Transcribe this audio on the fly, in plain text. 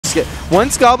just get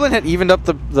once Goblin had evened up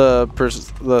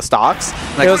the stocks,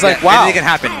 like, it was like, wow, anything can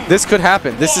happen. This could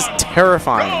happen. This is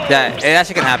terrifying. Yeah, it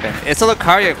actually can happen. It's a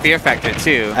Lucario fear factor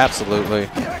too. Absolutely.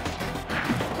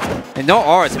 And no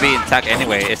aura to be attacked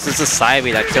anyway. It's just a side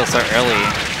B that kills so early.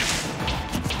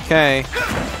 Okay.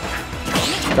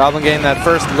 Goblin getting that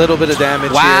first little bit of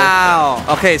damage. Wow.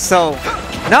 Here. Okay, so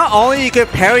not only you can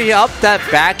parry up that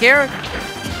back air,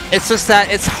 it's just that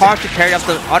it's hard to parry up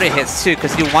the other hits too,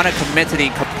 because you want to commit to the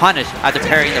punish after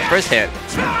parrying the first hit.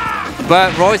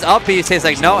 But Roy's up B says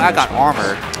like, no, I got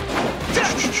armor.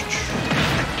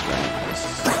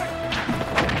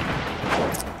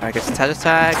 I guess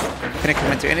attack. Couldn't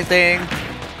commit to anything.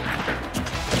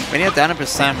 Venia down a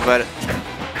percent, but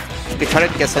we try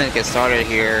to get something to get started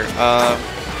here.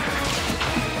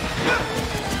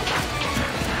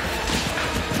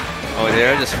 Oh,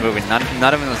 they're just moving. None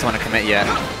of them want to commit yet.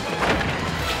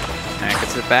 Alright,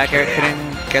 gets to the back air,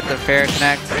 couldn't get the fair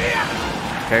connect.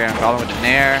 Parry on Goblin with the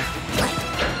nair.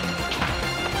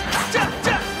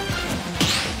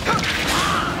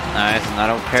 Nice,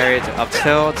 another parry to up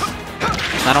tilt.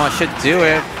 Another one should do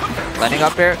it. Landing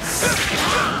up air.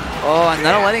 Oh,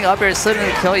 another landing up air is still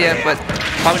didn't kill yet, but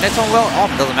probably next one will. Oh,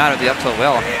 doesn't matter, the up tilt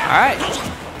will. Alright.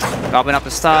 Goblin up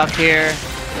a stock here.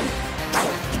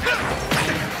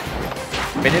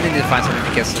 Maybe they need to find something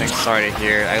to get something started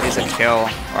here. At least a kill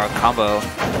or a combo.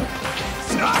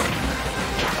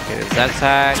 Okay, there's that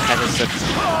attack. Catches the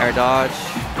air dodge.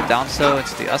 The down so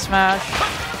into the up smash.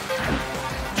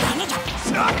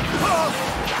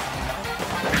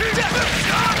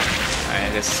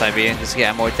 Alright, this is Siberian just to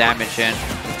get more damage in.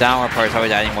 The downward part is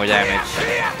always adding more damage.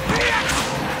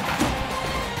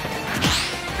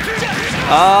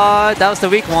 That was the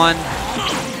weak one.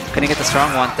 Couldn't get the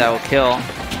strong one that will kill.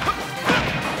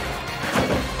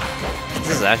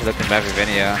 This is actually looking bad for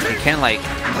Venia. He can like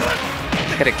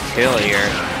get a kill here.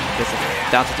 Gets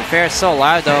down to the fair. So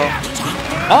alive though.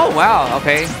 Oh wow,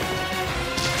 okay.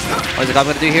 What is the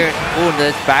Goblin gonna do here? Ooh,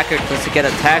 the backer just to get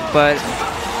attacked, but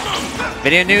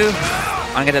Venia knew.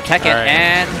 I'm gonna attack it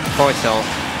and forward tilt.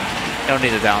 It don't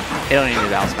need a down. It don't need a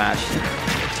down smash.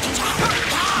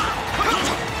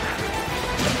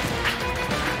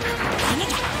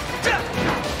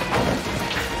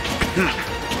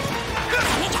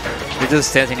 We're just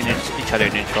standing in each other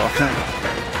neutral.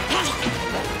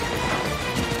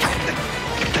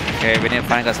 Okay, we didn't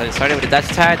finally got started with the dash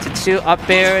attack to 2 up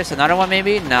airs. Another one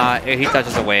maybe? Nah, he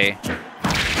dodges away.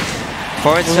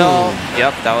 Forward tilt.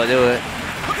 Yep, that will do it.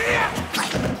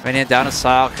 Venia down a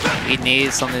sock. He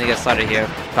needs something to get started here.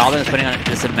 Goblin is putting on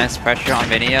this immense pressure on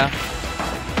Venia.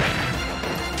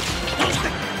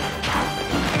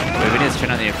 Venia's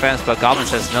turning on the defense, but Goblin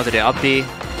says no to the up B.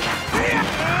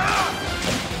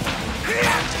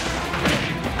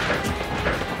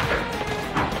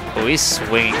 Oh, he's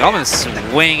swinging. Goblin's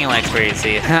swinging like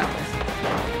crazy.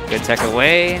 Good tech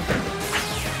away.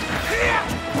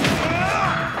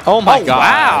 Oh my god.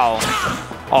 Wow.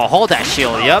 Oh, hold that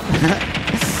shield. Yep.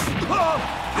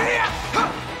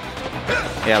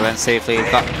 Yeah, land safely.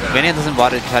 Venia doesn't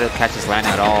bother to try to catch his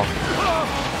landing at all.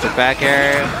 The back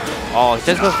air. Oh, he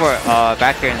just goes for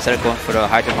back air instead of going for the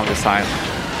Hydro Pump this time.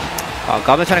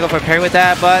 Goblin's trying to go for a parry with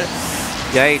that, but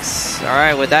yikes.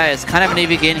 Alright, with that, it's kind of an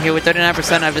even game here with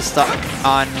 39% of his stock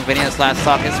on Venia's last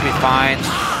stock. This will be fine.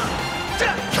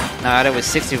 Now it was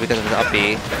 60 because of the up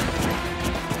B.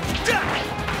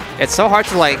 It's so hard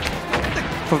to like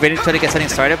for Venia to try to get something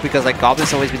started because like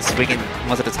Goblin's always been swinging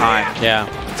most of the time. Yeah.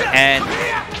 And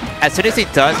as soon as he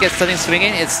does get something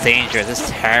swinging, it's dangerous. It's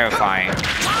terrifying.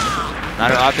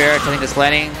 Another up air, I think this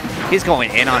landing. He's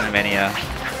going in on Venia.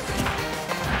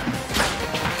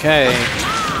 Okay.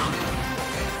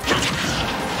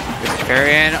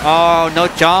 Carrying. Oh, no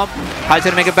jump. How's he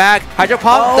gonna make it back? Hydro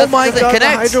Pump. Oh my god, connect.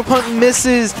 the Hydro Pump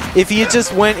misses. If he had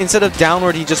just went, instead of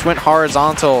downward, he just went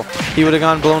horizontal, he would have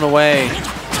gone blown away.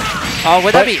 Oh,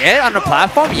 would that be it on the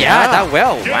platform? Yeah, that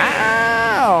will.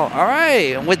 Wow. All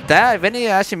right. And with that, Venia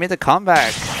actually made the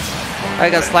comeback.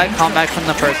 Like a slight comeback from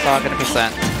the first stock in a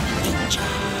percent.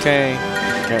 Okay.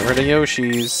 Get rid of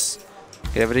Yoshi's.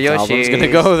 Get rid of Yoshi. Goblin's gonna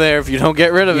go there if you don't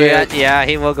get rid of it. Yeah,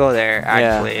 he will go there,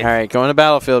 actually. Yeah. Alright, going to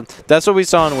Battlefield. That's what we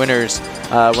saw in Winners.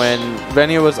 When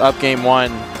Venia was up game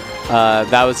 1,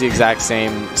 that was the exact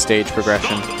same stage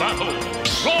progression.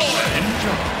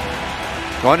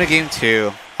 Going to game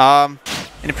 2.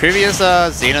 In the previous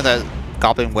Xeno that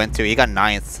Goblin went to, he got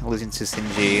 9th, losing to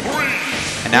Shinji.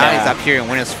 And now he's up here in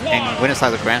Winners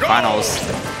side of the Grand Finals.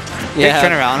 Yeah,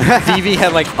 big turnaround. Vivi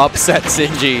had like upset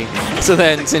Shinji, so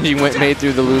then Shinji made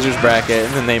through the losers bracket,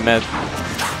 and then they met,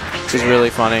 which is really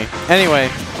funny. Anyway,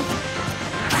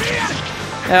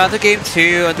 yeah, the game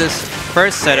 2 of this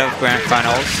first set of grand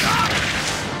finals.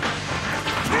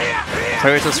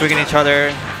 Players are swinging each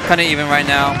other, kind of even right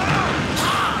now.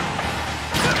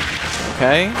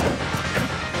 Okay.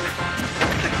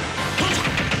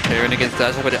 They're gonna get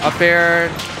that with the up air.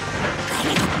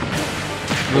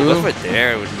 Goes for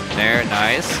there,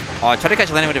 nice. Oh, I tried to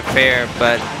catch landing with a fair,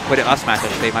 but with the up smash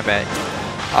actually, my bad.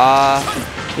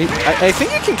 I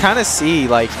think you can kind of see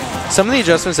like some of the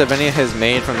adjustments that Venia has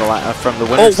made from the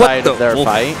winner side of their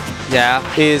fight. Yeah.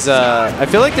 Is I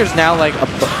feel like there's now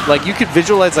like you could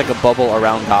visualize like a bubble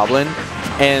around Goblin,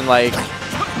 and like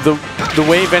the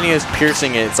way Venia is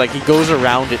piercing it, it's like he goes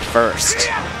around it first,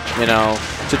 you know,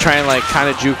 to try and like kind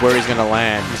of juke where he's gonna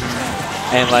land.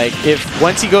 And like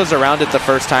once he goes around it the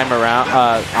first time around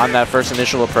on that first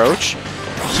initial approach,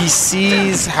 he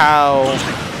sees how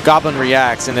Goblin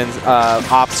reacts and then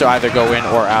opts to either go in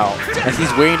or out. And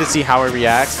he's waiting to see how he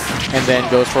reacts and then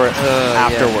goes for it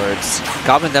afterwards. Yeah.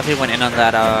 Goblin definitely went in on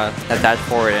that dash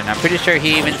forward, and I'm pretty sure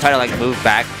he even tried to like move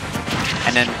back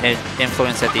and then it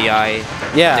influenced the DI.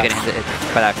 Yeah. To get hit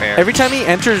by that fair. Every time he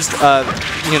enters,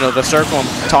 you know, the circle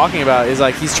I'm talking about is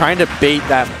like he's trying to bait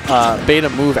a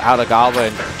move out of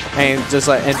Goblin, and just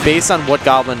like based on what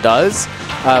Goblin does,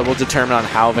 will determine on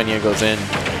how Venia goes in.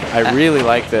 I really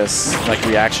like this like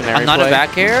reactionary Not play. a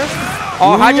back air.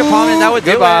 Oh, Hydro Palm, that would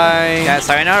do it. Goodbye. Yeah,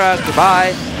 sayonara.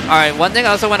 Goodbye. All right. One thing I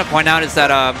also want to point out is that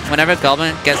whenever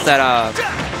Goblin gets that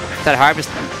high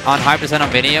percent on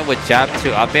Venia with jab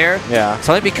to up air, it's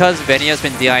only because Venia's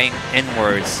been DIing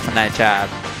inwards from that jab.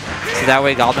 So that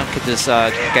way Goblin could just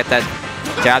get that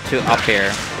jab to up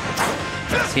air.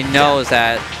 So he knows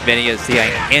that Venia is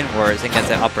DIing inwards and gets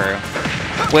that upper,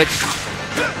 which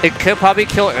it could probably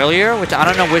kill earlier, which I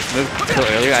don't know which move could kill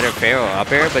earlier, either fair or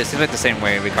up air, but it seems like the same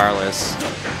way regardless.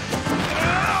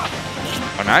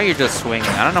 Oh, now you're just swinging.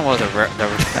 I don't know what the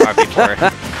RB for.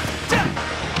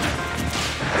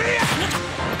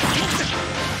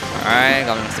 Alright,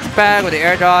 Goblin steps back with the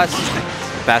air dodge.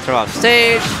 Back throw off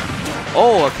stage.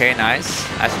 Oh, okay, nice.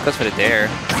 Actually goes for the dare.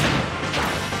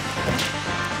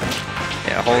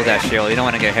 Yeah, hold that shield. You don't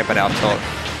want to get hit by the out tilt.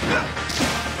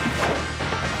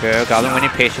 Good, Goblin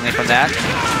winning patiently from that.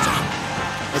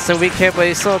 It's a weak hit, but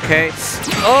he's still okay.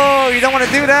 Oh, you don't want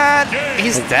to do that!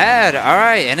 He's dead!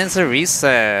 Alright, and it's a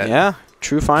reset. Yeah,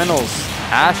 true finals.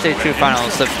 Actually, true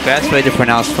finals. The best way to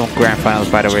pronounce from grand finals,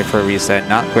 by the way, for a reset.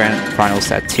 Not grand finals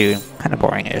set 2. Kind of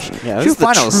boring-ish. Yeah, true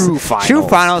finals. True finals. True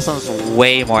finals sounds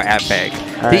way more epic.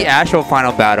 Right. The actual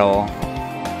final battle.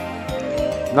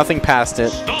 Nothing past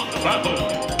it.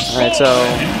 Alright, so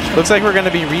looks like we're going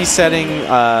to be resetting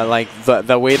like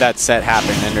the way that set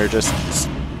happened, and they're just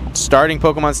starting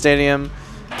Pokemon Stadium,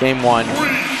 Game 1. 3, 2, 1,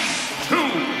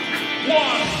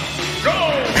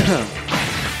 go!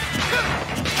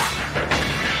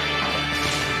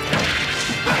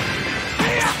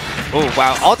 Oh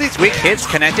wow! All these weak hits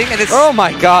connecting, and it's Oh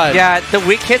my god! yeah, the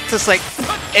weak hits just like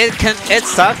it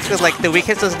sucks because like the weak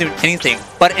hits doesn't do anything,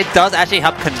 but it does actually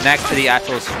help connect to the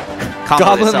actual combo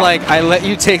Goblin, itself. like, I let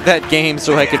you take that game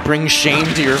so I could bring shame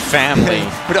to your family.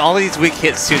 But all these weak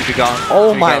hits soon to be gone.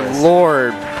 Oh my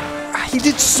lord. He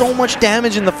did so much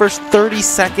damage in the first 30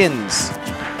 seconds.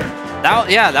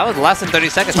 That was less than 30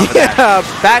 seconds off of Yeah, that.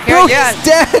 Back air, bro, yeah. he's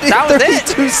dead in That was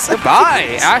 32 it. seconds.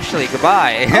 Goodbye. Ashley,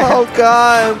 goodbye. Oh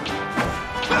god.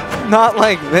 Not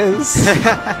like this.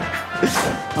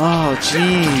 Oh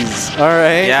jeez.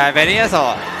 Alright. Yeah, Venia has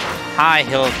a high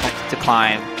hill to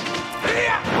climb.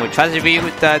 We tried to beat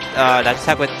with that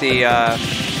attack with the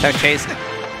tech chase,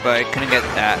 but couldn't get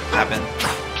that happen.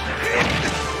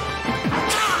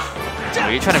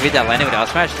 Are you trying to beat that landing with the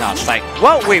smash? No, it's like,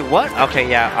 whoa, wait, what? Okay,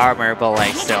 yeah, armor, but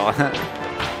like still.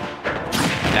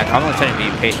 Yeah, Goblin was trying to be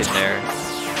patient there.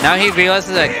 Now he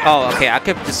realizes like, oh, okay, I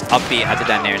could just upbeat after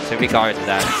that nair, so regardless of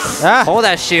that. Ah. Hold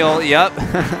that shield, yup.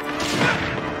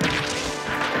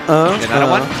 Another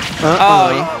one?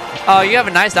 Oh, you have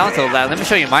a nice down tilt. Let me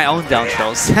show you my own down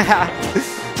tilts.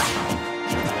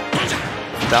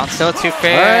 Down tilt too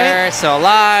fair, right. So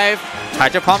alive.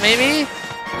 Hydro Pump maybe?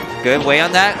 Good way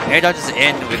on that. Air dodge is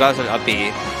in regardless of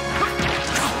upbeat.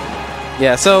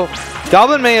 Yeah, so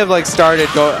Goblin may have like started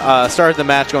the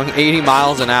match going 80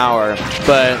 miles an hour,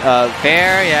 but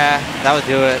fair, yeah, that would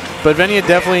do it. But Venia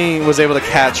definitely was able to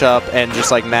catch up and just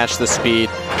like match the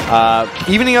speed.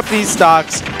 Evening up these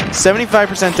stocks,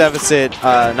 75% deficit,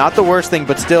 not the worst thing,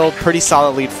 but still pretty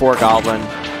solid lead for Goblin.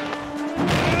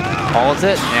 Holds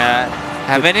it, yeah.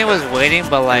 Venia was waiting,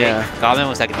 but like Goblin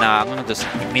was like, nah, I'm gonna just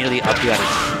immediately up you at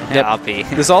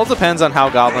it. This all depends on how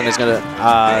Goblin is gonna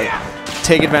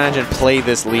take advantage and play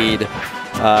this lead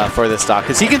for this stock,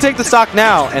 because he can take the stock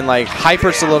now and like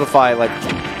hyper solidify like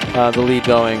the lead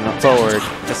going forward.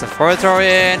 Just a forward throw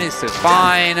in. He's still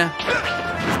fine.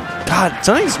 God,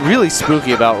 something's really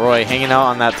spooky about Roy hanging out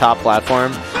on that top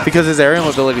platform because his aerial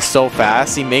mobility is so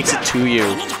fast, he makes it to you.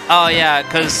 Oh yeah,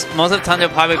 because most of the time they'll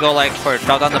probably go like for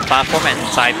drop down the platform and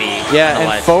side B. Yeah,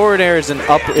 and forward air is an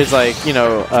up is like, you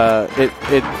know, it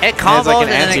has combos like an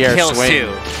and then anti-air it kills swing.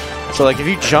 too. So like if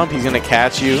you jump, he's gonna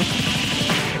catch you.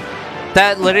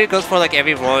 That literally goes for like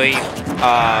every Roy,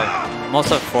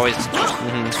 most of Roy's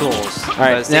tools. All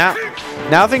right,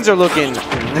 now things are looking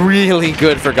really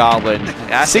good for Goblin.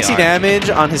 Yeah, 60 damage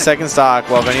on his second stock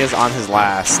while Venia's on his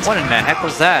last. What in the heck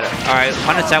was that? Alright,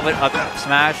 punish that with up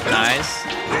smash. Nice.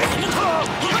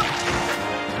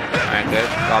 Alright, good.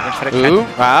 Goblin try to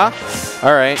catch.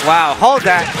 Alright. Wow, hold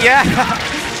that. Yeah.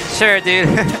 Sure, dude.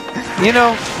 You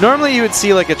know, normally you would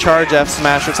see like a charge F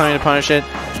smash or something to punish it,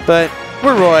 but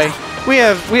we're Roy. We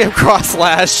have cross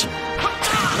slash.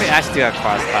 We actually do have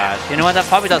cross slash. You know what? That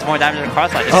probably does more damage than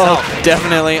cross slash itself. Oh,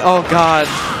 definitely. Oh god.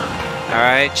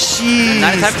 Alright. Jeez.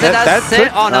 95%, that's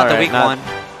it. Oh, not the weak one.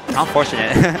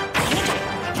 Unfortunate.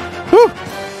 Whew.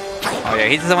 Oh yeah,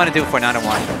 he doesn't want to do it for another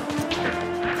one.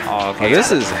 Oh, okay. Oh,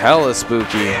 this is hella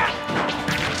spooky.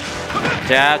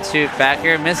 Jab to back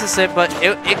air, misses it, but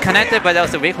it connected, but that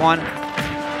was the weak one.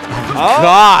 Oh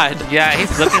god. Yeah,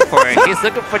 he's looking for it. He's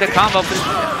looking for the combo.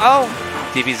 Oh,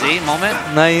 DBZ moment.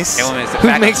 Nice. Who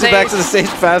makes it back to the stage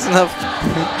fast enough?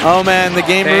 Oh man, the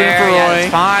game moving for Roy. Yeah,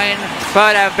 it's fine.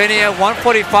 But at Venia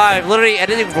 145, literally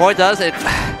anything Roy does, it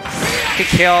could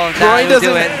kill. Roy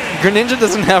doesn't. Greninja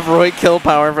doesn't have Roy kill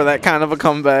power for that kind of a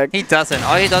comeback. He doesn't.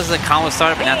 All he does is a combo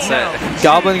startup, and that's it.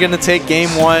 Goblin gonna take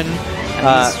game one.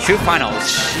 True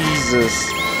finals.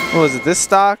 Jesus. What was it? This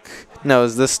stock? No, it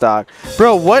was this stock.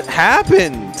 Bro, what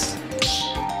happened?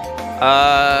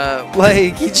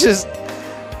 Like he just.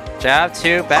 Jab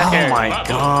to back air. Oh my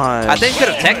god. I think he could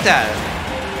have teched that.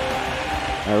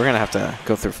 Alright, we're gonna have to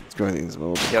go through these a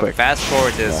little bit quick. Fast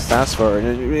forward this. Yeah, fast forward.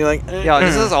 You'd be like, yo,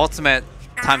 this is ultimate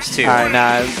 ×2. Alright,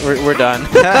 nah, we're done.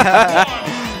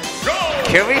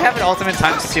 Can we have an ultimate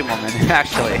 ×2 moment,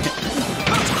 actually?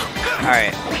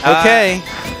 Alright. Okay.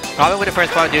 Goblin with the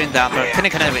first part doing down, but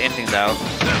couldn't connect with anything though.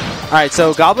 Alright,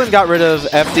 so Goblin got rid of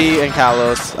FD and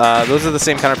Kalos. Those are the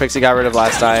same counter picks he got rid of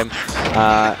last time.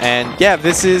 And yeah,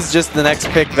 this is just the next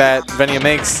pick that Venia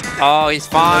makes. Oh, he's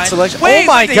fine. Wait, oh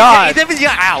my god! He DI'd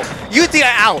out! You DI'd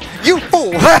out! You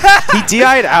fool! He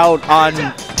DI'd out on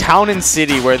Town and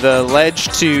City where the ledge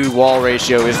to wall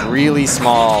ratio is really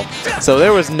small. So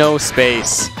there was no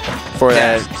space for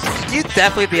that. You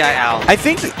definitely DI'd out. I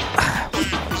think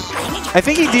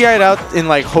he DI'd out in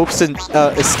like hopes to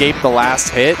escape the last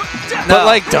hit, but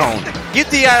like don't. You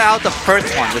DI'd out the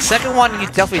first one. The second one you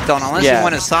definitely don't unless you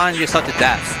want to sign yourself to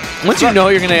death. Once you know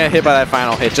you're gonna get hit by that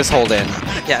final hit, just hold in.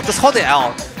 Yeah, just hold it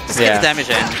out. Just get the damage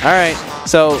in. All right.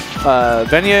 So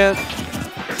Venia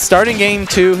starting game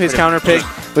 2, his counter pick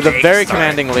with a very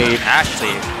commanding lead.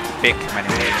 Actually, big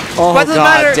commanding lead. Oh but doesn't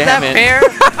god matter, damn that it! Bear.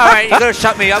 All right, you're gonna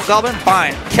shut me up, Goblin.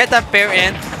 Fine, get that bear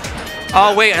in.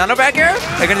 Oh wait, another back air?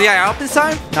 Are you gonna DI out this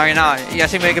time? No, you're not. You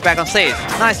actually make it back on stage.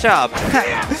 Nice job.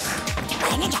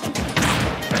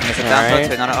 Down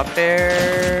to another up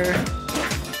air.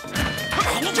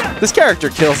 This character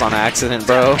kills on accident,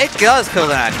 bro. It does kill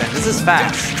on accident. This is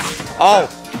fast. Oh,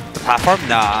 the platform?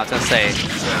 Nah, I was gonna say.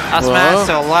 Up smash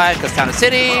still alive because Town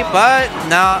City, but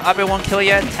no, up air won't kill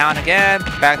yet. Town again.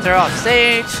 Back throw off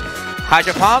stage.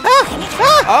 Hydro Pump.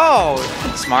 Oh,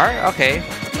 smart. Okay.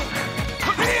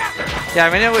 Yeah, I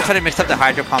mean, we try to mix up the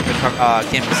Hydro Pump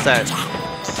game instead.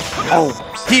 Oh,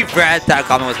 he read that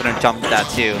Goblin was going to jump that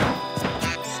too.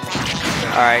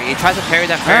 Alright, he tries to parry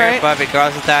that fair, but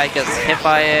regardless of that, he gets hit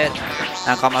by it.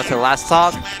 Now come up to the last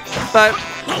stock. But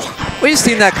we've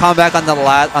seen that comeback on the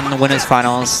winners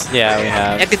finals. Yeah, we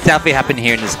have. It could definitely happen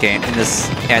here in this game, in this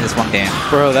one game.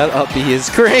 Bro, that up B is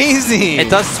crazy. It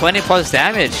does 20 plus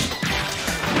damage.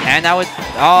 And I would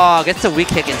gets a weak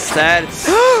kick instead.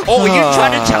 Oh, you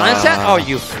trying to challenge that? Oh,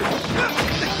 you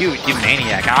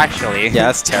maniac, actually. Yeah,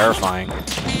 that's terrifying.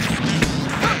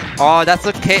 Oh, that's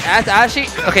okay. That's actually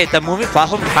okay. The moving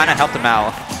platform kind of helped him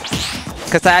out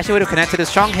because I actually would have connected a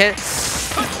strong hit.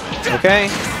 Okay.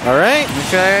 All right.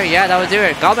 Sure. Yeah, that would do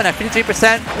it. Goblin at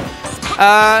 53%.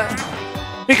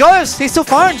 Regardless, he's still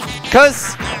fine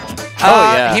because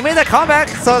he made that comeback.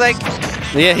 So like.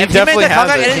 Yeah, he if definitely he made that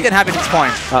comeback, has it. anything can happen at this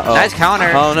point. Nice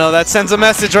counter. Oh no, that sends a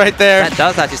message right there. That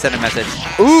does actually send a message.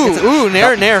 Ooh,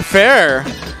 nair fair.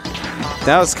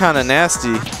 That was kind of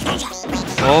nasty.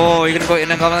 Oh, you're gonna go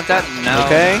in and Goblin like that? No.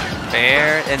 Okay.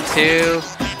 Fair and 2.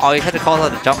 Oh, you had to call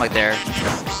out the jump like there.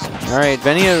 All right,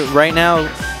 Venia right now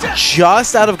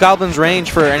just out of Goblin's range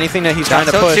for anything that he's trying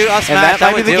to push. And that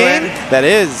might be the game? That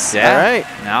is. Yeah. All right.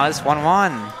 Now it's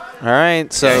 1-1. All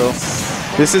right, so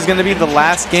this is going to be the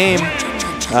last game.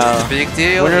 Big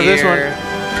deal winner here. Of this one.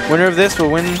 Winner of this will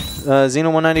win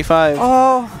Xeno195.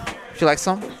 Oh, would you like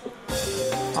some?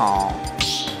 Oh.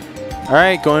 All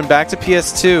right, going back to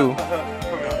PS2.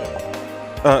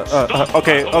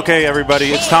 Okay,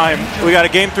 everybody, it's time. We got a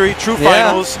game 3, true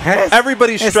finals.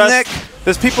 Everybody's stressed.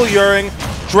 There's people yelling.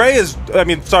 Ray is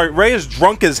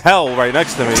drunk as hell right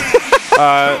next to me.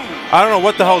 I don't know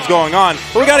what the hell's going on,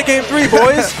 but we got a game 3,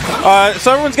 boys.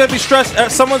 So everyone's gonna be stressed.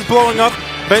 Someone's blowing up.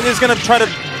 Venia's gonna try to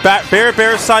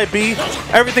bear side B.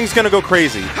 Everything's gonna go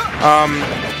crazy.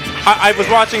 I was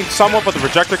watching someone, but the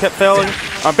projector kept failing.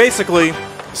 Basically,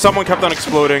 someone kept on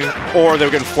exploding, or they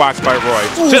were getting whacked by Roy.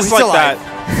 Ooh, just like that.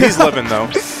 He's living, though.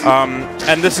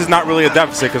 And this is not really a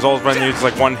deficit, because all Venia needs is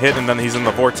like one hit, and then he's in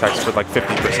the vortex for like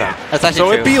 50%. That's actually so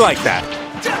true. it'd be like that.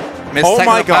 Oh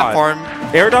my god. Platform.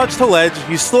 Air dodge to ledge.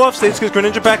 He's still off stage because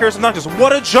Greninja back air is obnoxious.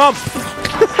 What a jump!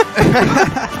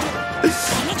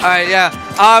 Alright, yeah.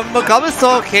 Goblin's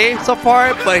still okay so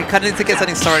far, but he kind of needs to get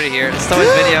something started here. Still his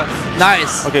video.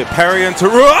 Nice. Okay, parry into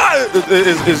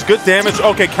is good damage.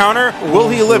 Okay, counter. Will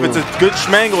he live? It's a good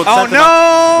schmangle. Oh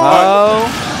no!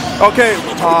 Okay,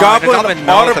 Goblin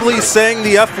audibly saying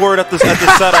the F word at the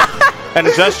setup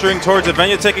and gesturing towards it.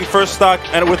 Venia taking first stock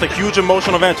and with a huge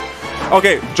emotional advantage.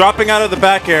 Okay, dropping out of the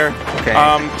back air. Okay.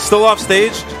 Still off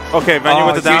stage. Okay, Venia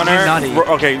with the down air. Naughty.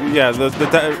 Okay, yeah, the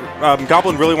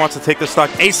Goblin really wants to take this stock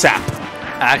ASAP.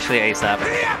 Actually, ASAP.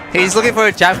 He's looking for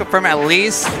a jab confirm at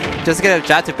least, just to get a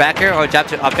jab to back air or a jab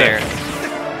to up air.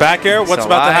 Back air, what's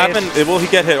about to happen? Will he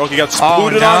get hit? Okay, he got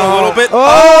splooted on a little bit.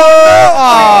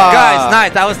 Guys,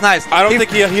 nice. That was nice. I don't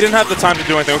think he didn't have the time to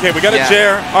do anything. Okay, we got a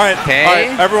Jair. All right, all right,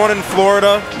 everyone in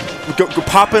Florida. Go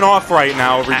popping off right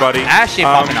now, everybody. Actually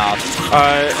popping off.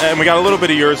 And we got a little bit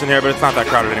of yours in here, but it's not that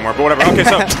crowded anymore. But whatever. Okay,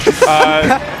 so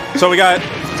so we got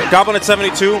Goblin at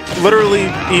 72. Literally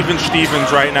even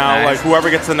Stevens right now. Like whoever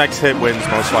gets the next hit wins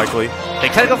most likely. They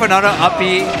try to go for another up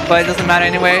B, but it doesn't matter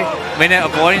anyway. Venia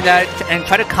avoiding that and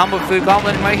try to combo food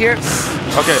Goblin right here.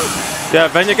 Okay. Yeah,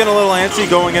 Venia getting a little antsy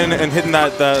going in and hitting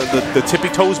that the tippy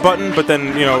toes button, but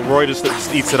then Roy just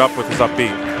eats it up with his up B.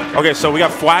 Okay, so we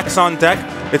got Flax on deck.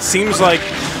 It seems like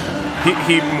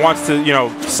he wants to,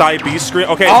 side B screen.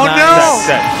 Okay, oh no!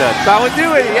 Dead. That would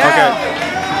do it, yeah. Okay.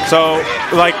 So,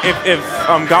 like, if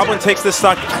Goblin takes this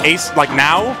stock ace, like,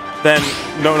 now, then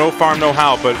no farm, no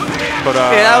how, but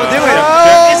yeah, that would do it.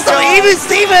 It's so even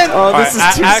Steven! Oh, this is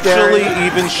too actually scary.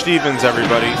 even Stevens,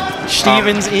 everybody.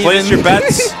 Stevens even. Place your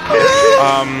bets.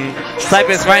 Type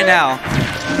this right now.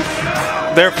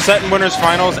 Their set and winners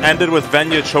finals ended with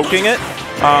Venia choking it.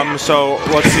 So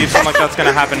let's see if something like that's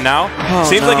gonna happen now.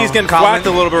 Seems like he's getting whacked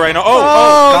a little bit right now.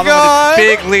 Oh God! With a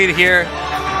big lead here.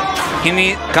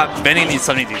 Venia needs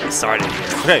something to get started here.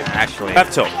 Okay, actually. F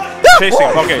tilt. Chasing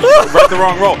him. Okay, read the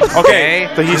wrong roll. Okay,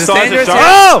 so he saw his jump.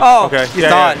 Oh! Okay,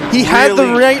 he had the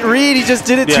right read. He just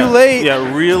did it too late. Yeah,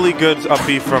 really good up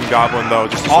B from Goblin though.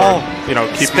 Just to sort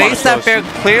of, keep space that fair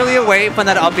clearly away from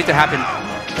that up B to happen.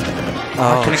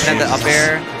 Oh, can we send the up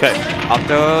air? Okay. Up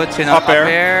throw to up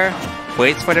air.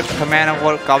 Waits for the command of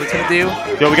what Goblin's gonna do.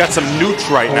 Yo, we got some newts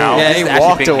right now. Yeah, he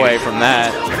walked away from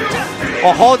that.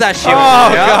 Oh, hold that shield.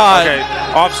 Oh, God. Okay,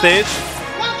 off stage.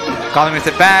 Goblin makes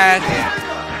it back.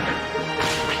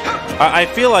 I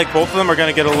feel like both of them are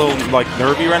gonna get a little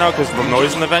nervy right now because of the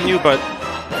noise in the venue, but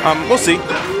we'll see.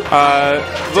 They're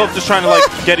just trying to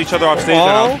get each other off stage.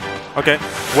 Okay,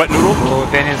 wet noodle. Oh,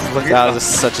 Venia's looking. That was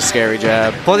such a scary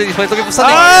jab. He's looking for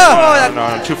something.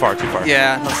 No, too far.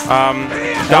 Yeah.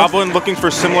 Goblin looking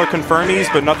for similar confirmies,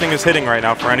 but nothing is hitting right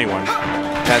now for anyone.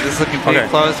 Yeah, this is looking pretty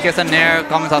close. Gets in there.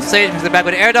 Goblin's off stage. Makes it back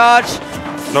with air dodge.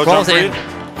 No jump read.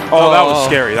 Oh, that was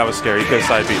scary. That was scary. He could have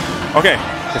side beat. Okay,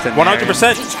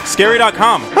 100%.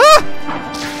 Scary.com. What's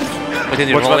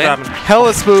about to happen?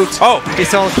 Hella spooked. Oh,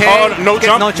 he's okay. Oh, no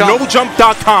jump.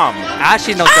 NoJump.com.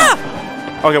 Actually, no jump.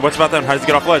 Okay, what's about that? How does he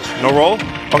get off ledge? No roll?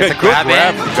 Okay, good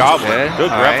grab from Goblin.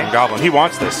 Good grab from Goblin. He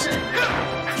wants this.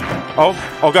 Oh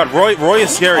God, Roy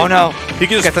is scary. Oh no. He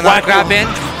can just whack grab in.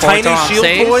 Tiny shield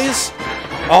boys.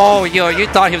 Oh, you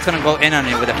thought he was going to go in on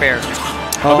it with a fair.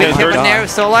 Oh, we hit in there,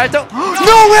 so light. No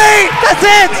way! That's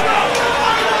it!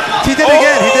 He did it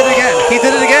again. He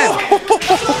did it again.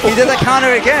 He did the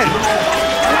counter again.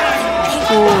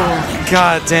 Oh,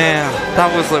 God damn.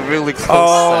 That was a really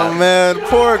close set. Man,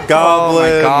 poor Goblin. Oh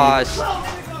my gosh.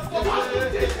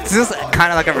 This is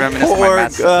kind of like a reminiscence of my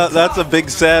match. That's a big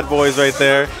sad boys right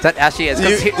there. That actually is.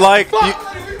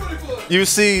 You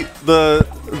see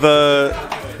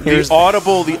The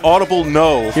audible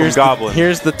no from Goblin.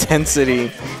 Here's the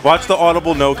tensity. Watch the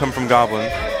audible no come from Goblin.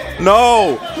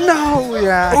 No! No,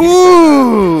 yeah.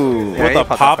 Ooh! With a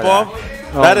pop off?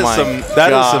 That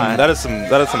is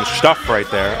some stuff right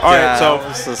there. All right,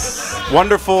 so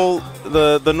wonderful.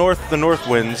 The north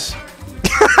wins.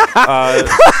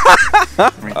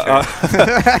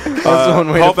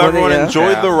 Hope everyone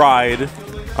enjoyed the ride.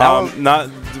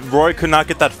 Roy could not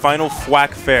get that final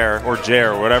thwack fair or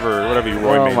Jer or whatever you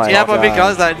Roy made. Yeah, but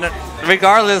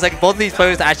regardless, like both of these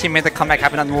players actually made the comeback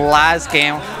happen in the last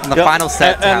game in the final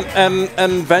set.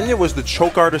 And Venia was the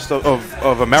choke artist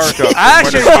of America.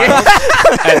 Actually,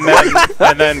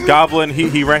 and then Goblin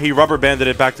he rubber banded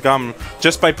it back to Goblin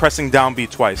just by pressing down B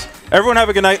twice. Everyone have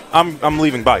a good night. I'm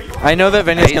leaving. Bye. I know that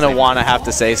Venia's gonna want to have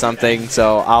to say something,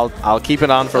 so I'll keep it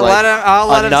on for like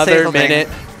another minute.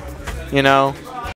 You know.